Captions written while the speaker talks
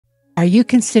Are you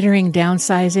considering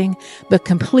downsizing, but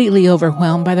completely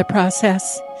overwhelmed by the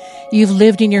process? You've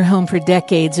lived in your home for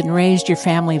decades and raised your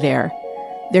family there.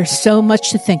 There's so much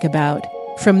to think about,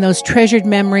 from those treasured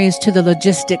memories to the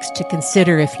logistics to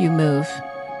consider if you move.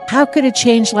 How could a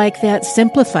change like that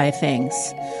simplify things?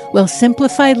 Well,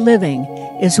 simplified living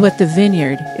is what the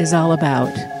Vineyard is all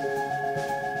about.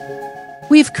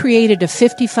 We've created a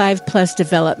 55-plus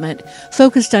development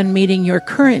focused on meeting your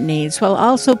current needs while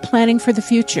also planning for the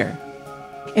future.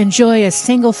 Enjoy a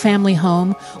single-family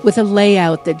home with a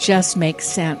layout that just makes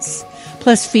sense,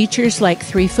 plus features like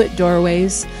 3-foot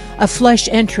doorways, a flush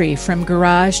entry from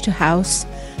garage to house,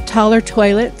 taller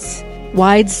toilets,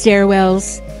 wide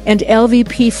stairwells, and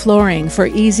LVP flooring for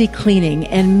easy cleaning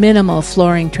and minimal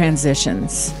flooring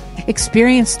transitions.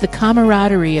 Experience the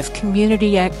camaraderie of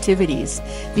community activities,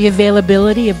 the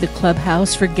availability of the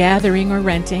clubhouse for gathering or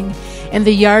renting, and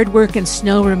the yard work and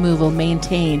snow removal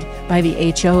maintained by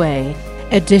the HOA.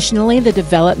 Additionally, the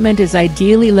development is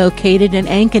ideally located in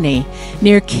Ankeny,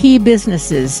 near key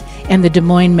businesses and the Des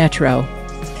Moines Metro.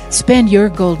 Spend your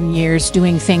golden years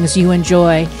doing things you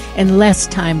enjoy and less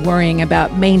time worrying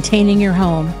about maintaining your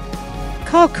home.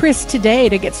 Call Chris today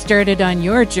to get started on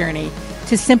your journey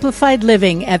to simplified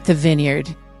living at the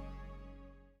Vineyard.